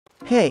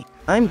Hey,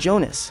 I'm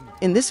Jonas.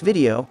 In this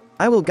video,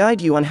 I will guide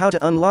you on how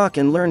to unlock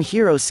and learn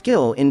hero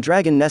skill in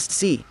Dragon Nest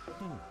C.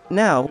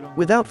 Now,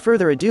 without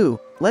further ado,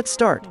 let's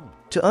start.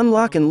 To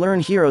unlock and learn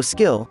hero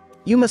skill,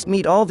 you must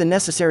meet all the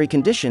necessary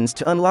conditions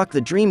to unlock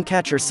the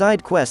Dreamcatcher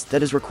side quest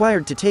that is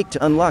required to take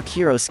to unlock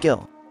hero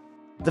skill.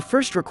 The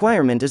first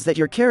requirement is that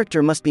your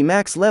character must be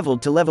max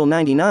leveled to level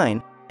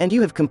 99, and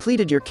you have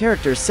completed your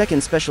character's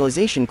second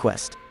specialization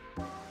quest.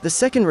 The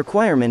second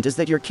requirement is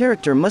that your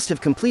character must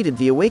have completed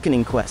the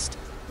Awakening quest.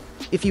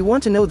 If you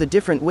want to know the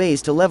different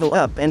ways to level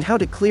up and how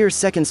to clear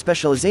second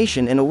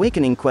specialization and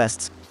Awakening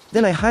quests,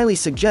 then I highly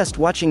suggest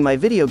watching my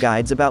video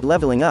guides about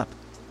leveling up.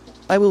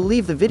 I will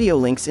leave the video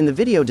links in the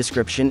video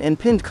description and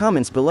pinned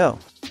comments below.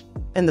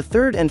 And the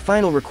third and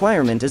final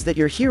requirement is that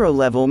your hero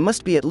level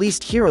must be at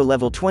least hero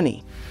level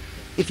 20.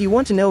 If you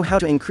want to know how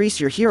to increase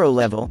your hero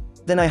level,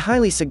 then I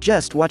highly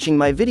suggest watching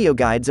my video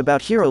guides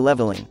about hero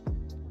leveling.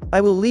 I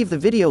will leave the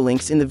video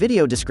links in the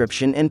video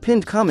description and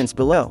pinned comments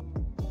below.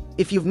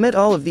 If you've met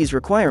all of these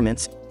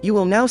requirements, you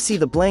will now see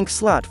the blank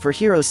slot for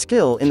hero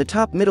skill in the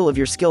top middle of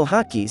your skill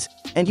hotkeys,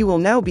 and you will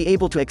now be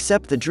able to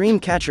accept the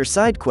Dreamcatcher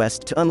side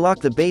quest to unlock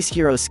the base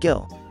hero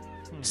skill.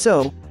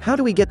 So, how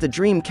do we get the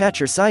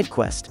Dreamcatcher side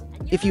quest?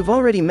 If you've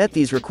already met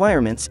these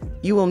requirements,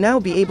 you will now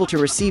be able to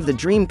receive the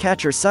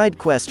Dreamcatcher side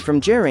quest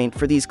from Geraint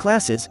for these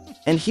classes,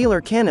 and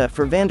Healer Canna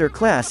for Vander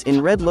class in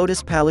Red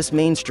Lotus Palace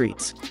main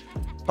streets.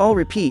 I'll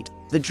repeat,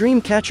 the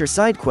Dreamcatcher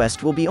side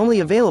quest will be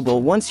only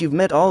available once you've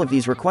met all of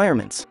these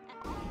requirements.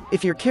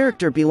 If your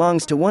character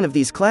belongs to one of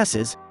these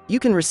classes, you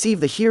can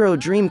receive the Hero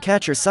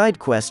Dreamcatcher side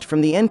quest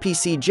from the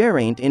NPC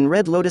Geraint in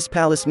Red Lotus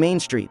Palace main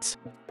streets.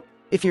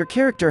 If your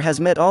character has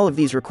met all of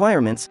these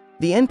requirements,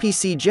 the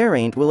NPC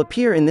Geraint will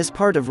appear in this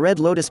part of Red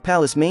Lotus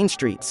Palace main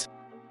streets.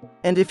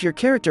 And if your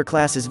character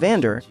class is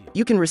Vander,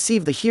 you can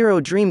receive the Hero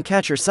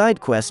Dreamcatcher side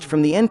quest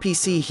from the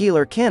NPC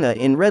Healer Canna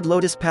in Red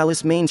Lotus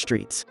Palace main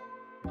streets.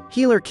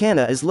 Healer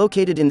Canna is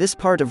located in this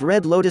part of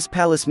Red Lotus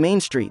Palace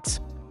main streets.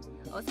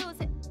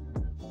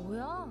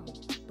 뭐야?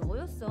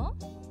 너였어?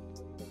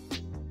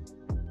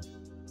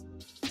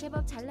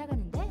 제법 잘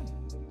나가는데?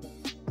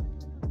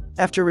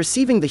 After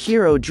receiving the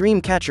Hero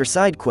Dreamcatcher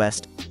side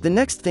quest, the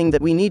next thing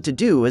that we need to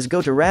do is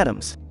go to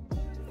Radams.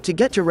 To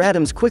get to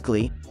Radams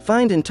quickly,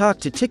 find and talk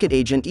to Ticket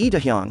Agent Lee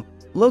Dahyong,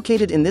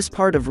 located in this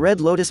part of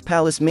Red Lotus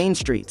Palace main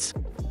streets.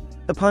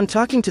 Upon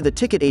talking to the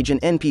Ticket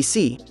Agent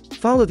NPC,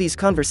 follow these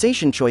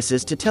conversation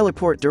choices to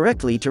teleport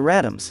directly to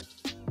Radams.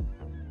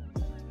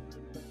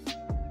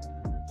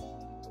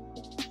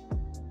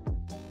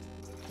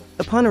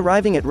 Upon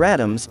arriving at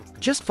Radams,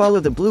 just follow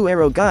the blue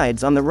arrow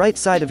guides on the right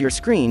side of your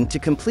screen to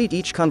complete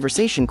each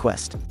conversation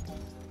quest.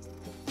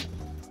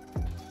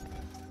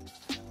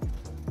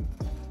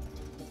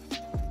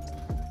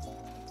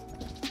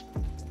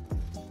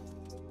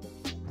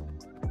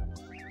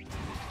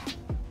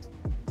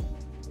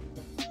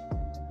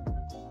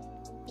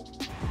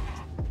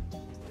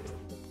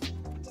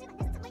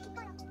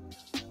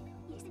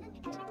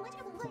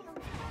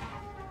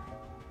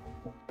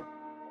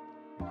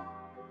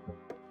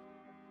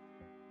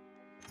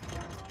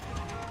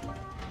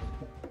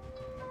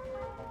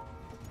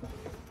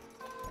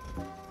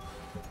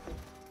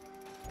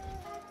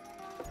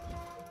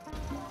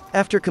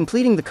 After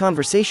completing the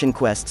conversation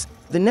quests,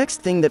 the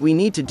next thing that we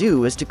need to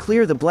do is to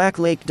clear the Black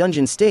Lake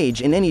dungeon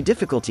stage in any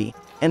difficulty,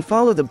 and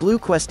follow the blue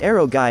quest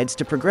arrow guides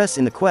to progress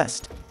in the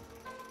quest.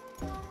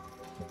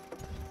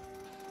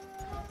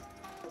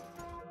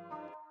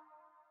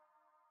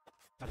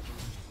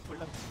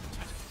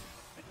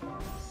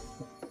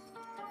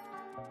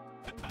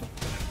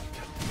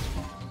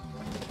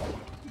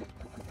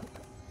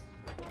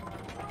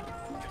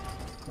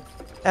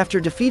 After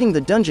defeating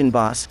the dungeon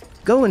boss,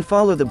 go and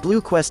follow the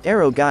blue quest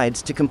arrow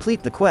guides to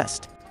complete the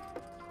quest.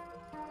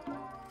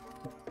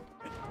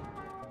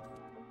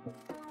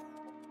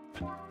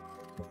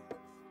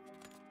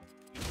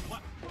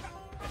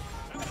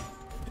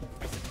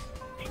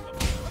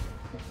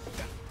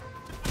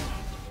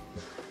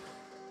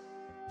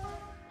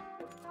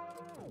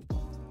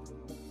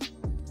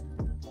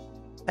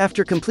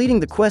 After completing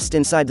the quest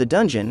inside the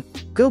dungeon,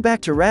 go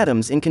back to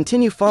Radams and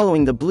continue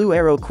following the blue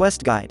arrow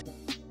quest guide.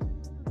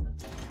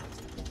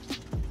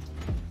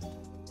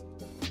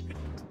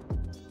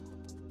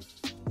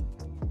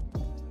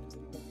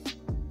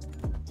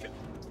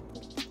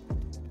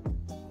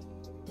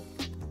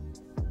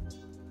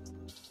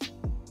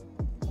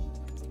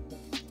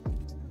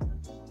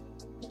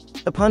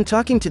 Upon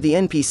talking to the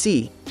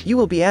NPC, you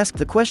will be asked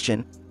the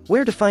question,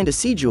 where to find a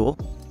sea jewel,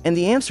 and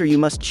the answer you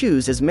must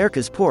choose is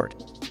Merca's Port.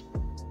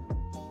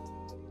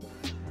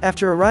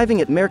 After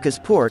arriving at Merca's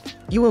Port,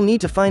 you will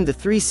need to find the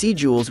 3 sea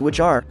jewels, which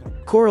are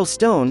Coral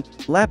Stone,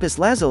 Lapis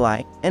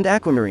Lazuli, and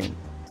Aquamarine.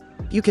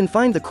 You can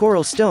find the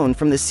Coral Stone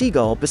from the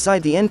seagull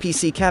beside the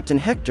NPC Captain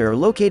Hector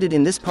located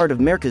in this part of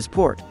Merca's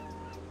Port.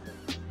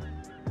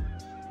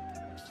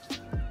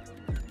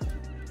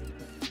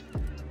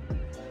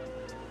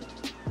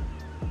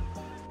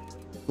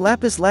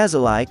 Lapis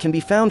lazuli can be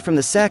found from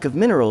the sack of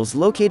minerals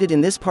located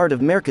in this part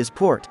of Merca's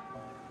Port.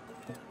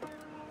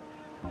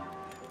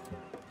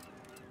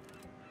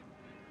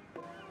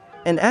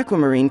 An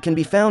aquamarine can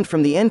be found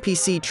from the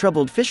NPC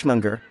Troubled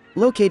Fishmonger,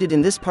 located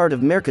in this part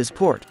of Merca's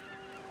port.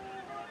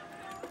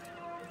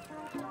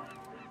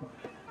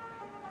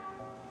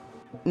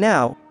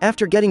 Now,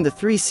 after getting the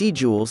 3 sea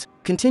jewels,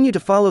 continue to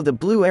follow the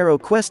Blue Arrow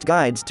quest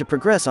guides to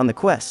progress on the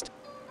quest.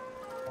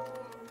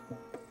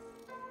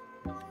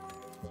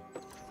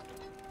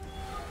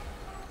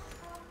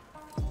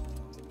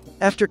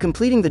 After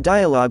completing the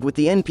dialogue with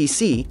the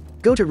NPC,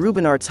 go to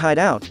Rubinart's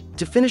hideout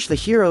to finish the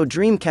Hero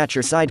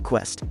Dreamcatcher side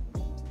quest.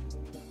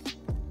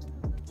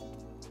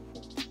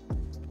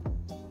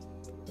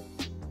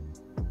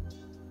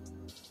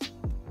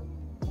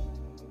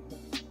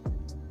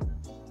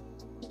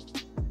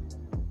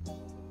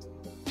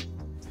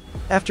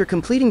 After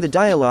completing the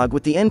dialogue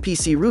with the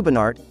NPC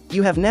Rubinart,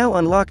 you have now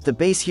unlocked the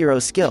base hero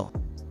skill.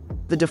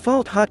 The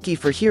default hotkey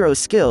for hero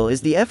skill is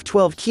the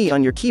F12 key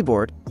on your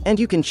keyboard, and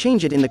you can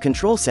change it in the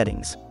control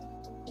settings.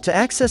 To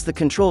access the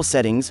control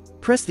settings,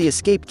 press the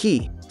escape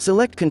key,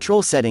 select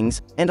control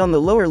settings, and on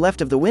the lower left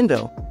of the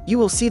window, you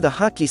will see the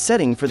hotkey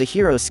setting for the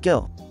hero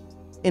skill.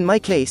 In my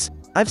case,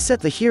 I've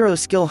set the hero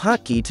skill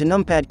hotkey to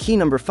numpad key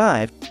number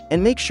 5,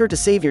 and make sure to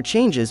save your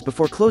changes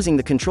before closing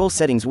the control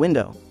settings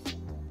window.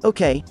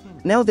 Okay,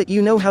 now that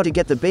you know how to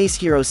get the base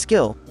hero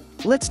skill,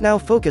 let's now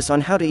focus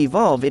on how to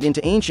evolve it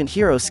into ancient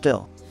hero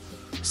skill.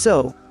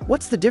 So,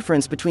 what's the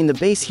difference between the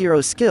base hero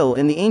skill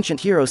and the ancient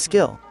hero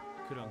skill?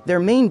 Their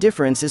main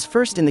difference is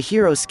first in the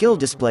hero skill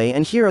display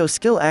and hero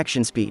skill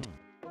action speed.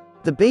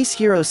 The base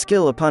hero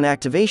skill upon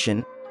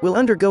activation will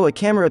undergo a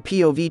camera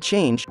POV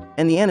change,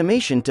 and the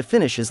animation to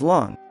finish is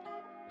long.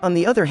 On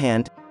the other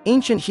hand,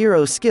 ancient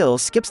hero skill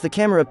skips the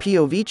camera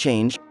POV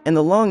change and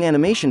the long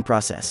animation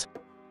process.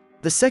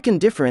 The second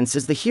difference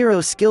is the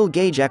hero skill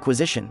gauge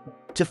acquisition.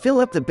 To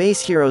fill up the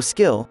base hero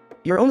skill,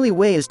 your only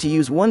way is to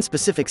use one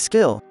specific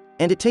skill,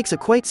 and it takes a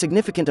quite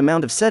significant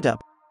amount of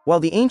setup, while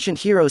the ancient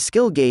hero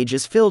skill gauge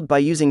is filled by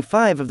using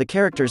 5 of the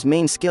character's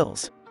main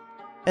skills.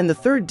 And the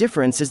third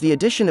difference is the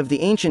addition of the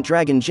ancient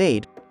dragon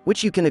jade,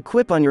 which you can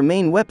equip on your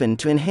main weapon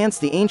to enhance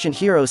the ancient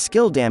hero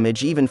skill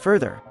damage even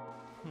further.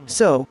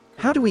 So,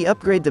 how do we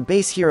upgrade the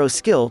base hero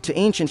skill to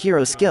ancient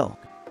hero skill?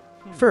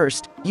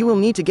 First, you will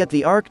need to get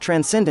the Arc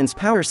Transcendence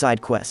Power side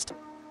quest.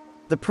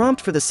 The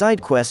prompt for the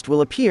side quest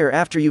will appear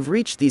after you've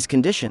reached these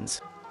conditions.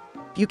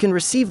 You can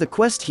receive the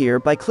quest here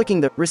by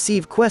clicking the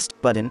Receive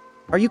Quest button,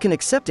 or you can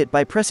accept it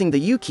by pressing the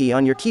U key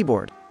on your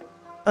keyboard.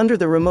 Under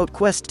the Remote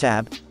Quest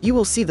tab, you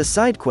will see the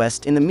side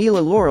quest in the Mila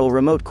Laurel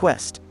Remote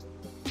Quest.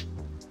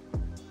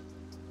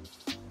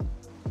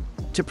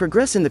 To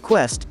progress in the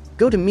quest,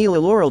 go to Mila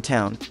Laurel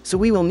Town, so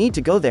we will need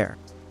to go there.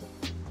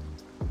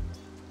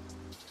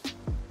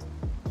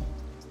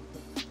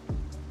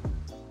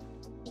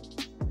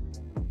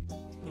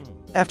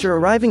 After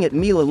arriving at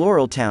Mila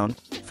Laurel Town,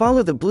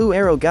 follow the Blue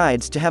Arrow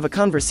guides to have a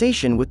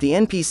conversation with the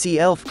NPC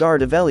elf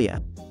guard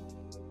Avelia.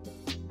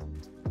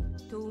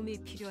 도움이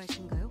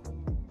필요하신가요?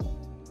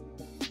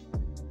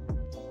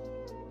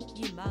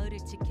 이 마을을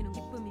지키는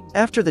기쁨입니다.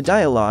 After the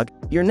dialogue,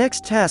 your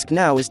next task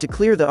now is to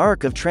clear the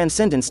Arc of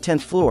Transcendence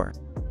 10th floor.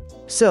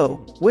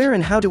 So, where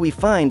and how do we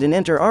find and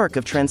enter Arc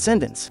of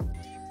Transcendence?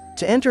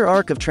 To enter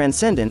Arc of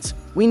Transcendence,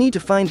 we need to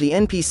find the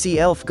NPC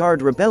elf guard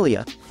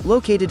Rebelia,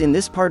 located in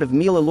this part of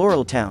Mila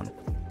Laurel Town.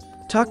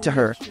 Talk to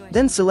her,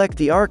 then select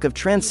the Arc of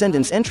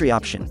Transcendence entry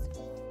option.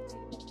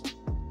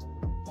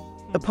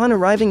 Upon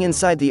arriving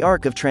inside the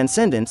Arc of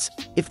Transcendence,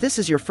 if this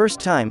is your first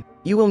time,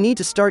 you will need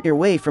to start your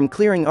way from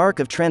clearing Arc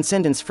of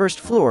Transcendence 1st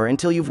floor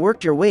until you've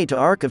worked your way to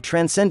Arc of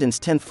Transcendence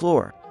 10th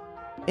floor.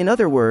 In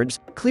other words,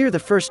 clear the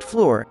 1st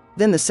floor,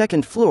 then the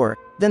 2nd floor,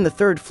 then the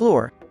 3rd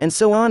floor, and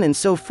so on and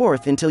so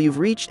forth until you've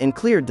reached and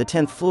cleared the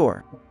 10th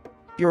floor.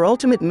 Your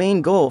ultimate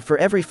main goal for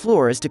every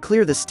floor is to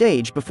clear the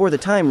stage before the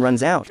time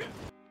runs out.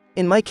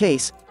 In my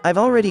case, I've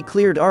already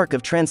cleared Arc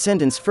of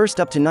Transcendence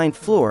 1st up to 9th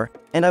floor,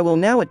 and I will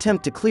now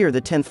attempt to clear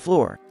the 10th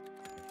floor.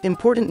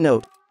 Important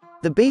note: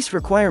 the base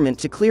requirement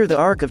to clear the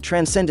Arc of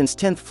Transcendence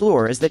 10th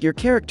floor is that your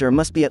character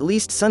must be at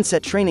least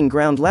Sunset Training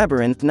Ground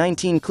Labyrinth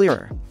 19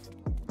 clearer.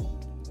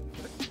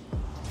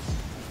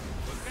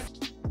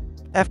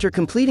 After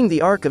completing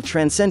the Arc of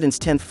Transcendence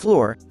 10th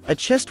floor, a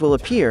chest will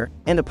appear,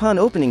 and upon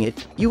opening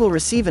it, you will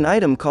receive an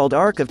item called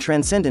Arc of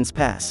Transcendence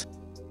Pass.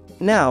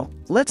 Now,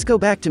 let's go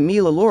back to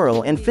Mila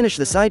Laurel and finish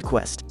the side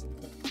quest.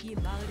 이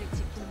마을을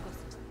지키는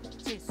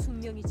것은 제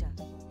숙명이자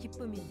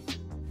기쁨입니다.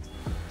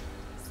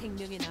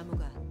 생명의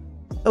나무가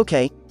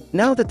Okay,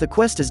 now that the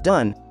quest is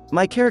done,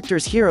 my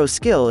character's hero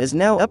skill is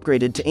now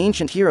upgraded to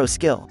ancient hero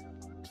skill.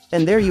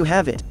 And there you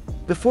have it.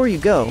 Before you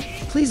go,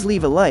 please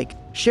leave a like,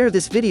 share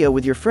this video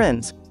with your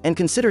friends, and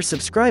consider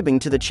subscribing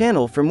to the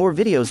channel for more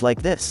videos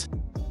like this.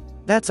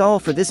 That's all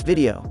for this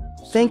video.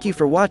 Thank you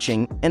for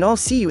watching, and I'll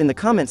see you in the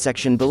comment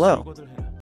section below.